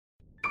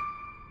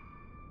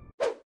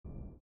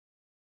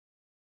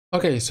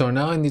Okay, so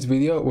now in this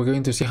video we're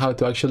going to see how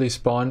to actually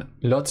spawn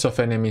lots of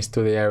enemies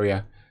to the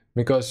area,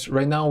 because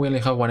right now we only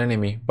have one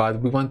enemy,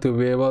 but we want to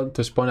be able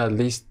to spawn at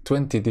least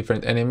 20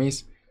 different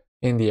enemies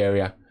in the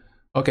area.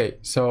 Okay,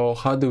 so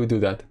how do we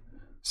do that?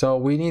 So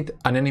we need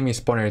an enemy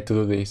spawner to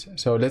do this.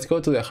 So let's go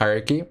to the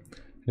hierarchy,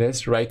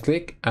 let's right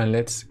click and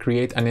let's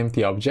create an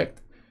empty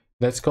object.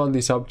 Let's call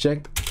this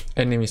object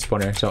enemy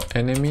spawner. So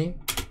enemy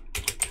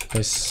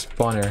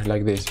spawner,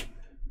 like this.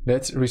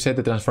 Let's reset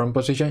the transform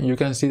position. You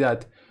can see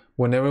that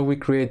whenever we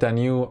create a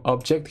new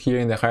object here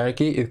in the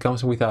hierarchy, it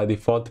comes with a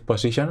default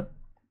position,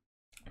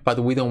 but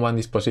we don't want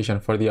this position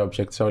for the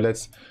object. So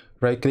let's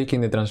right click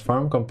in the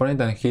transform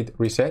component and hit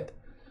reset.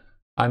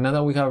 And now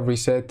that we have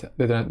reset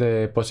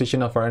the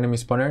position of our enemy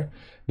spawner,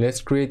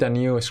 let's create a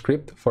new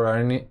script for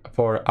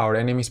our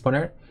enemy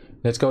spawner.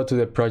 Let's go to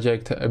the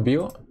project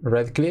view,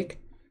 right click,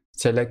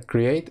 select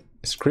create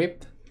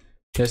script.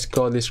 Let's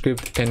call the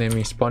script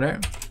enemy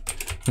spawner.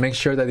 Make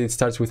sure that it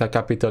starts with a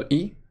capital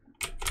E.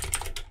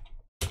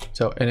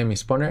 So enemy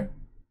spawner.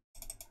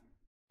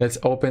 Let's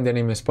open the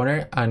enemy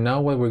spawner, and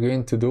now what we're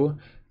going to do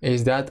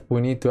is that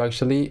we need to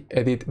actually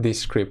edit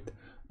this script.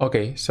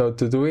 Okay, so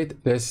to do it,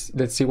 let's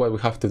see what we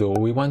have to do.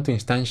 We want to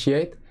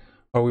instantiate,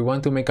 or we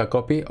want to make a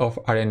copy of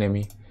our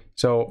enemy.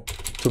 So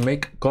to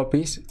make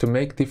copies, to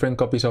make different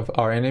copies of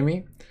our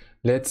enemy,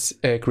 let's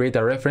create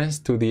a reference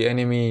to the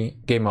enemy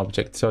game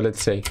object. So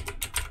let's say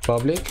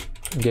public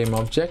game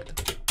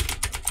object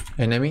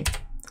enemy.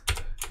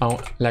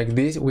 Like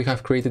this, we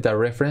have created a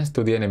reference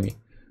to the enemy,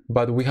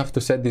 but we have to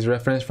set this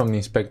reference from the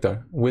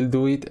inspector. We'll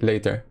do it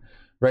later.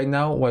 Right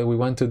now, what we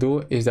want to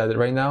do is that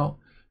right now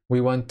we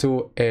want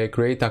to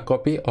create a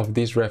copy of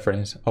this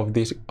reference, of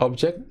this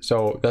object.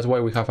 So that's why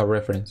we have a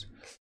reference.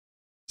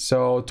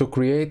 So to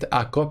create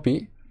a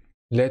copy,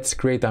 let's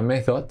create a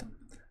method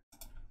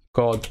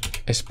called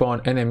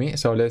spawn enemy.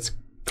 So let's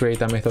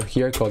create a method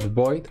here called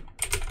void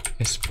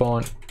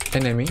spawn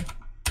enemy.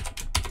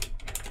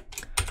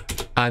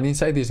 And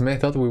inside this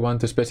method, we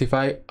want to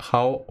specify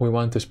how we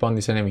want to spawn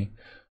this enemy.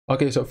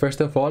 Okay, so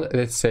first of all,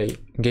 let's say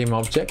game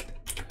object.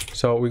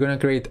 So we're going to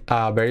create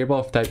a variable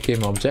of type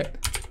game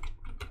object,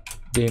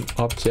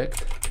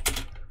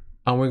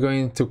 and we're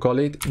going to call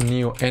it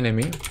new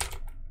enemy.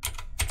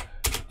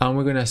 And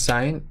we're going to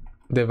assign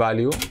the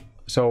value.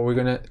 So we're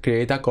going to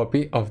create a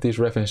copy of this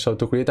reference. So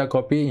to create a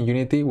copy in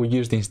Unity, we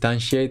use the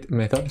instantiate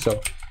method.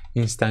 So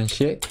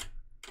instantiate,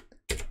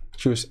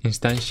 choose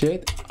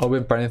instantiate,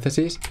 open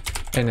parentheses,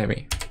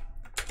 enemy.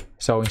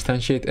 So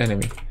instantiate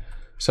enemy.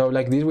 So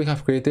like this, we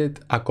have created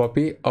a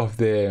copy of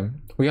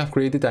we have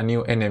created a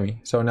new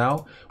enemy. So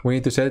now we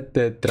need to set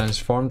the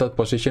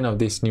transform.position of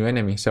this new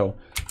enemy. So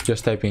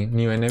just type in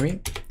new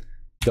enemy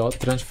dot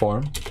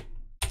transform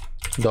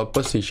dot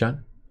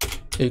position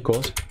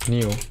equals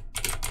new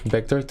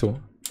vector2,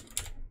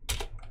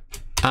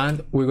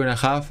 and we're gonna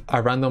have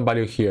a random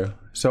value here.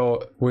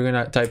 So we're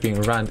gonna type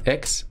in rand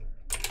x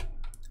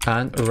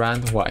and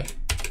rand y.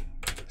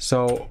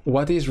 So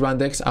what is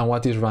rand x and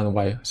what is rand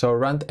y? So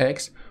rand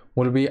x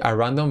will be a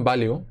random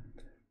value.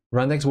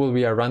 Rand x will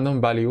be a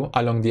random value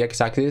along the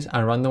x-axis,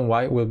 and random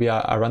y will be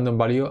a random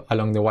value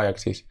along the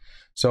y-axis.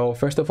 So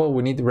first of all,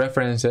 we need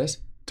references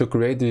to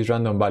create these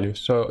random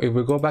values. So if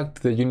we go back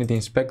to the Unity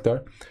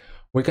inspector,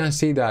 we can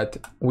see that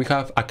we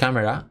have a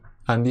camera,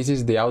 and this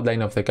is the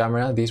outline of the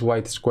camera. This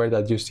white square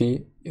that you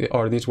see,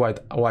 or this white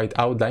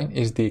outline,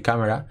 is the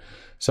camera.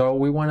 So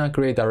we want to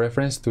create a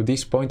reference to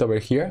this point over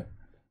here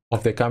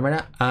of the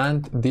camera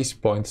and this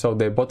point. So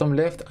the bottom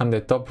left and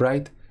the top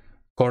right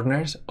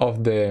corners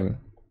of the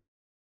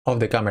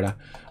camera.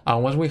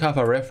 And once we have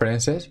a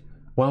references,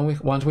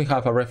 once we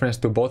have a reference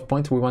to both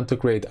points, we want to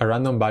create a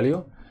random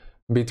value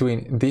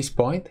between this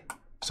point,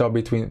 so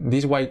between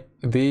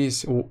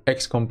this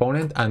x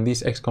component and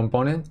this x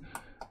component,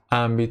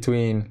 and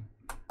between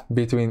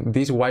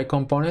this y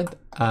component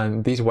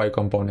and this y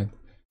component.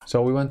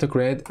 So we want to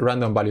create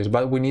random values,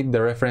 but we need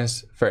the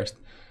reference first.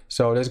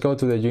 So let's go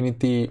to the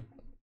Unity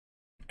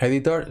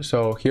editor.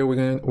 So here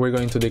we're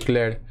going to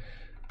declare,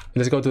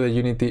 let's go to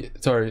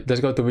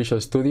the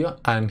Visual Studio,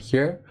 and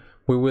here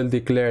we will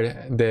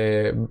declare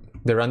the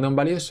random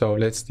values. So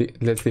let's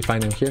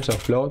define them here. So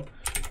float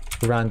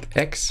rand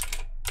x,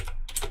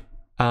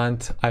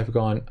 and I've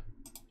gone,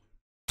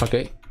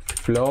 okay,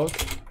 float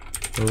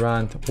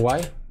rand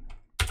y.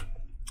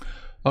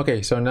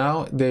 Okay, so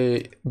now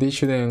this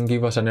shouldn't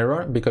give us an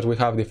error because we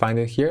have defined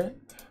it here,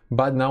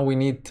 but now we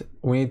need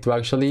to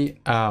actually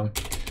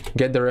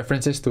get the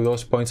references to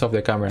those points of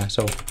the camera.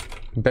 So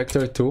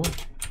vector2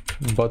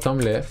 bottom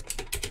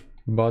left,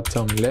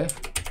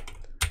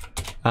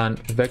 and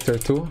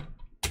vector2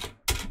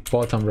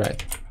 bottom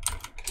right.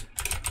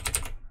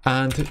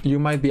 And you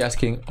might be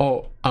asking,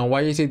 oh, and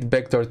why is it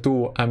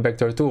vector2 and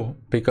vector2?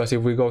 Because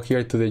if we go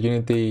here to the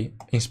Unity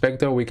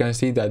inspector, we can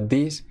see that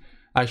this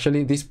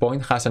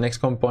point has an x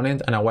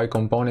component and a y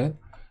component,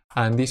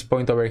 and this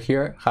point over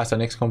here has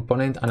an x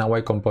component and a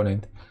y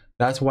component.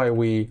 That's why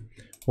we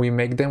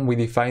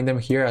define them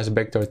here as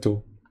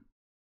vector2.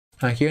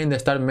 And here in the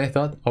start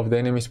method of the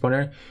enemy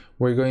spawner,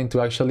 we're going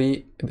to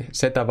actually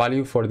set a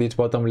value for this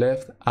bottom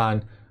left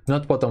and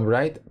not bottom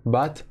right,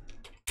 but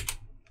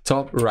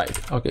top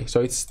right. Okay,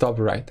 so it's top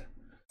right.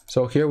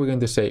 So here we're going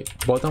to say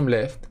bottom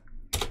left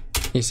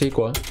is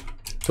equal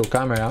to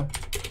camera.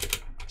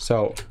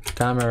 So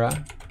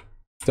camera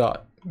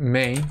dot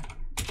main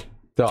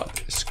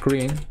dot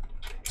screen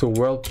to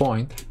world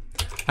point.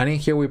 And in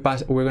here we're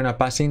gonna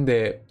pass in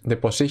the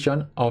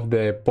position of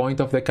the point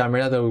of the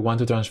camera that we want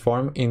to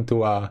transform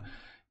into a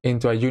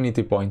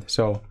unity point.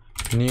 So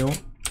new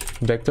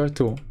vector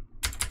 2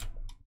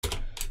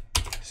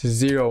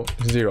 0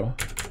 0.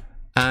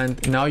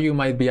 And now you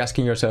might be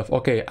asking yourself,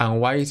 okay,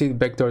 and why is it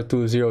vector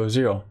 2 0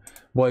 0?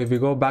 Well, if we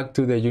go back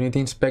to the unity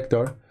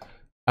inspector,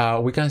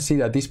 we can see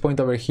that this point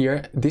over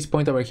here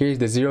is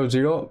the 0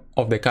 0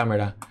 of the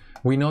camera.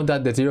 We know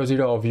that the 0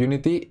 0 of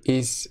unity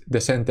is the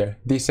center,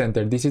 this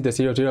is the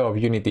 0 0 of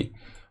unity,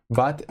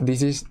 but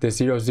this is the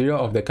 0 0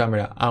 of the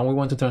camera, and we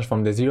want to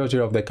transform the 0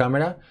 0 of the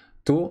camera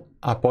to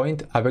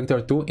a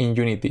vector 2 in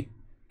unity.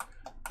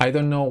 I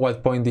don't know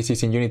what point this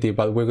is in unity,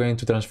 but we're going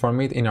to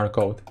transform it in our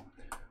code.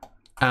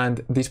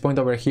 And this point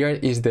over here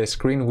is the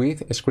screen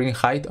width, screen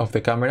height of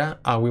the camera,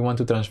 and we want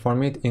to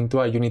transform it into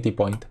a unity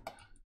point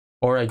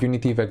or a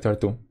unity vector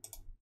 2.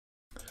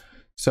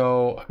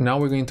 So now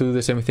we're going to do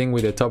the same thing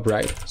with the top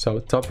right. So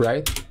top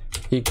right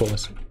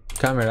equals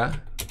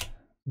camera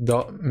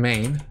dot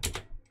main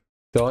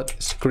dot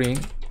screen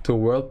to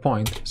world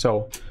point.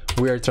 So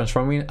we are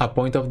transforming a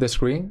point of the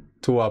screen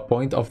to a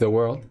point of the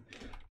world,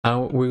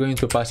 and we're going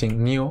to pass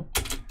in new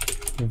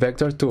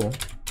vector 2,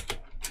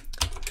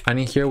 and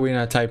in here we're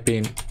gonna type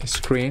in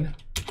screen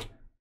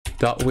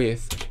dot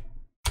width,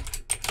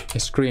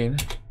 screen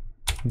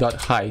dot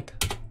height,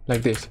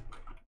 like this.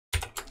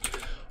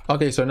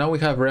 Okay, so now we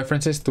have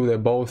references to the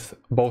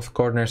both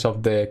corners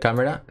of the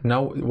camera.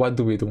 Now what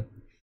do we do?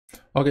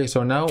 Okay,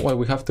 so now what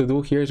we have to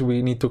do here is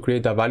we need to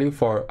create a value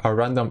for a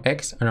random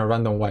x and a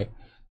random y.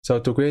 So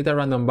to create a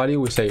random value,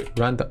 we say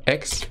random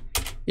x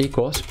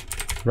equals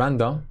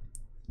random,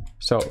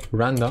 so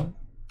random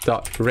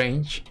dot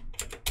range,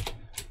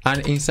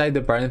 and inside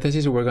the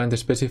parentheses we're going to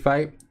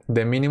specify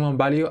the minimum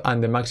value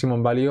and the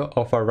maximum value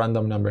of a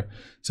random number.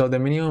 So the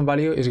minimum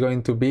value is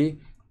going to be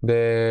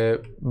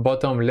the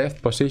bottom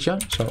left position,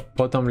 so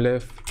bottom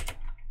left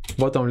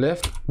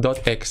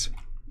dot x.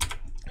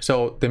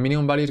 So the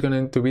minimum value is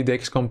going to be the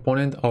x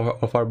component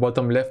of our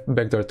bottom left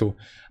vector 2,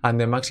 and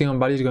the maximum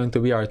value is going to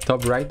be our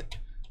top right,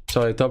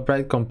 so the top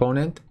right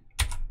component,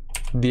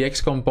 the x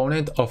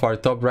component of our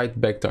top right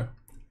vector.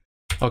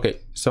 Okay,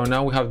 so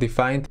now we have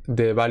defined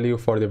the value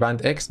for the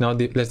rand x. Now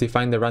let's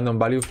define the random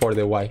value for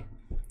the y.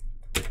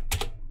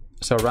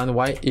 So rand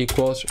y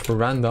equals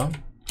random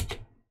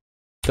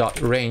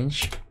dot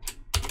range,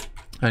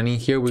 and in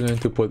here we're going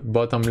to put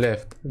bottom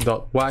left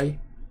dot y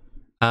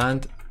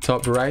and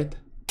top right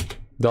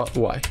dot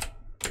y,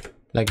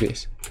 like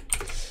this.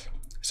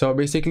 So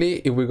basically,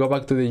 if we go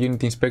back to the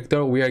unity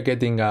inspector, we're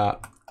getting a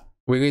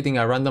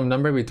random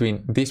number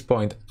between this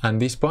point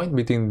and this point,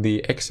 between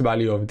the x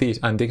value of this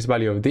and the x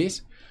value of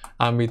this,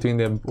 and between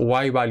the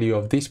y value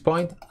of this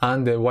point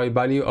and the y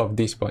value of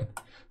this point.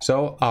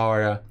 So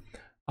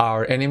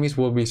our enemies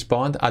will be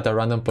spawned at a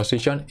random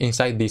position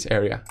inside this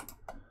area.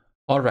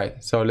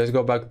 Alright, so let's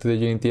go back to the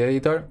Unity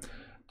editor,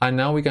 and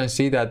now we can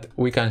see that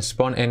we can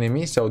spawn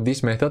enemies. So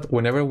this method,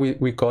 whenever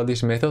we call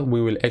this method,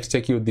 we will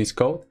execute this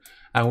code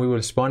and we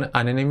will spawn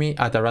an enemy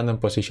at a random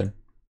position.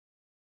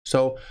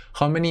 So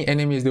how many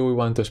enemies do we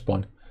want to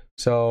spawn?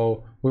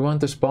 So we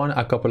want to spawn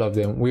a couple of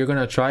them. We're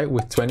gonna try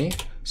with 20.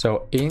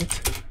 So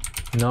int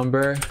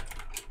number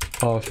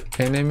of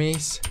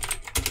enemies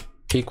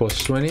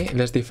equals 20.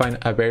 Let's define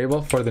a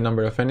variable for the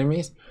number of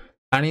enemies,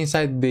 and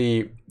inside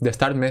the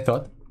start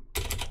method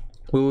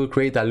we will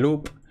create a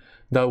loop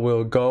that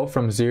will go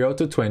from 0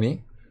 to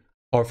 20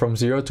 or from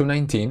 0 to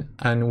 19,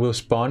 and will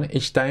spawn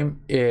each time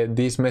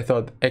this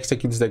method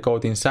executes the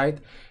code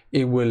inside.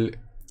 We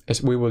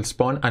will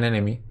spawn an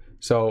enemy.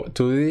 So to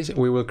do this,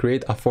 we will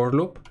create a for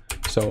loop.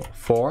 So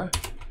for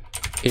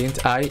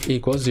int I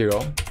equals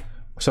 0.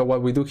 So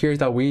what we do here is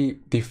that we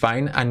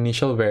define an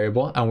initial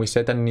variable and we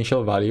set an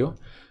initial value.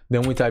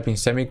 Then we type in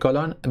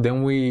semicolon.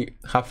 Then we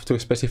have to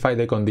specify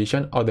the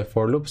condition of the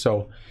for loop.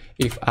 So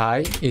if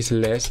I is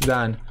less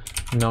than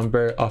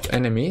number of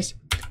enemies,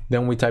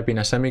 then we type in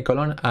a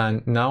semicolon,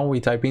 and now we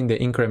type in the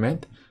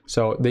increment.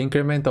 So the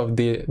increment of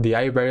the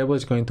I variable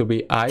is going to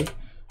be I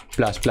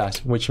plus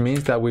plus, which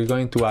means that we're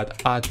going to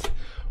add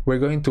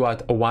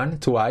 1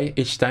 to I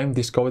each time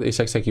this code is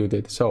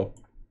executed. So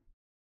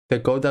the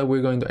code that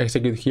we're going to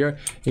execute here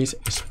is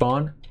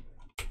spawn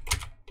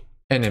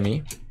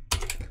enemy.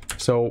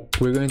 So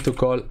we're going to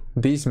call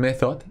this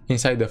method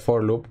inside the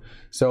for loop.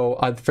 So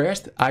at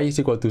first I is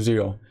equal to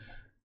 0.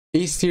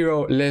 Is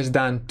 0 less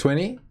than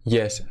 20?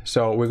 Yes.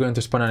 So we're going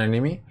to spawn an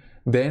enemy.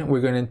 Then we're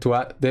going to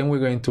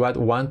add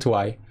 1 to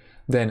I.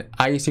 Then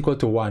I is equal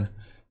to 1.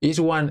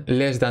 Is 1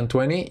 less than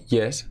 20?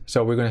 Yes.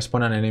 So we're going to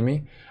spawn an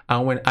enemy.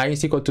 And when I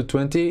is equal to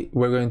 20,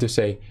 we're going to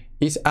say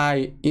is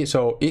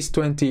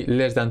 20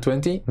 less than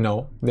 20?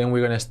 No, then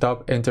we're gonna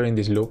stop entering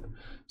this loop.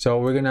 So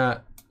we're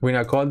gonna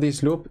call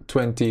this loop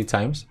 20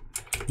 times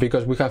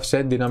because we have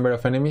set the number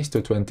of enemies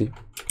to 20.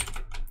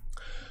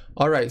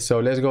 All right, so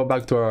let's go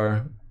back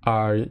to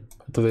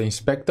to the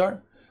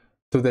inspector,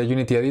 to the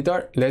Unity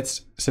editor.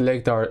 Let's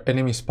select our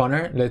enemy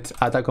spawner. Let's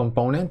add a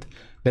component.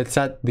 Let's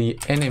add the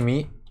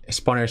enemy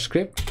spawner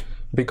script,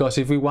 because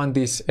if we want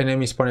this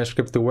enemy spawner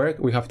script to work,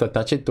 we have to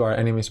attach it to our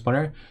enemy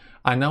spawner.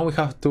 And now we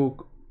have to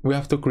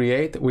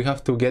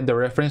get the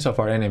reference of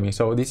our enemy.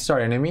 So this is our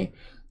enemy.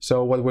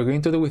 So what we're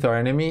going to do with our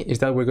enemy is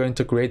that we're going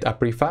to create a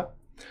prefab.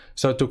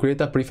 So to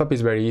create a prefab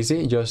is very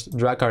easy. Just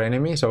drag our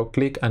enemy. So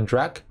click and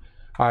drag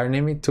our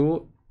enemy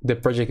to the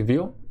project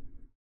view.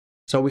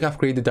 So we have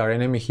created our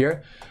enemy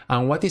here.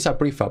 And what is a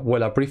prefab?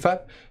 Well, a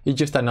prefab is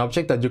just an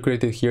object that you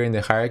created here in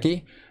the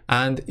hierarchy.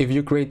 And if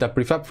you create a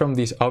prefab from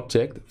this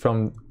object,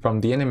 from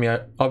the enemy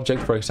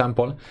object, for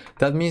example,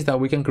 that means that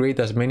we can create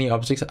as many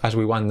objects as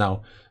we want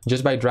now,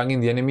 just by dragging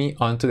the enemy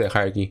onto the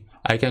hierarchy.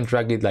 I can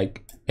drag it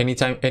like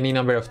anytime, any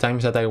number of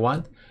times that I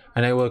want,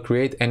 and I will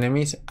create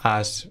enemies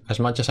as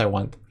much as I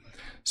want.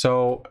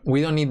 So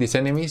we don't need these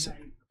enemies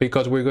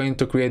because we're going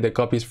to create the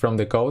copies from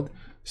the code.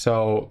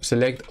 So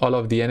select all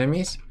of the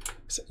enemies.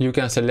 You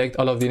can select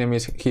all of the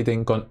enemies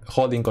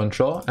holding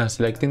control and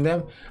selecting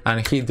them,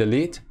 and hit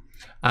delete.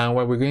 And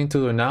what we're going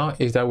to do now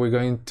is that we're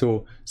going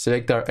to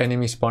select our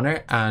enemy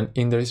spawner, and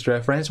in this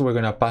reference we're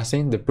going to pass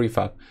in the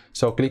prefab.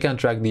 So click and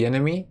drag the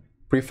enemy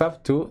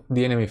prefab to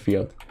the enemy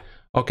field.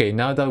 Okay,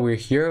 now that we're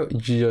here,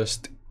 you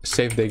just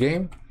save the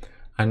game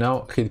and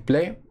now hit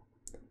play.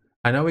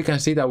 And now we can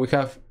see that we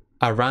have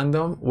a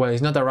random, well,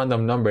 it's not a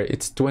random number,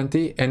 it's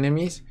 20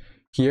 enemies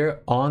here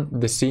on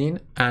the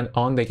scene and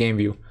on the game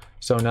view.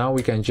 So now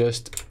we can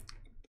just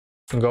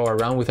go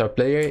around with our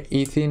player,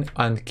 eating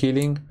and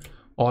killing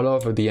all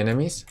of the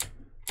enemies.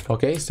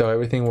 Okay, so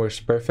everything works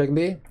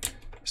perfectly.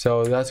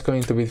 So that's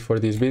going to be it for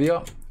this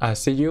video. I'll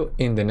see you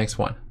in the next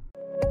one.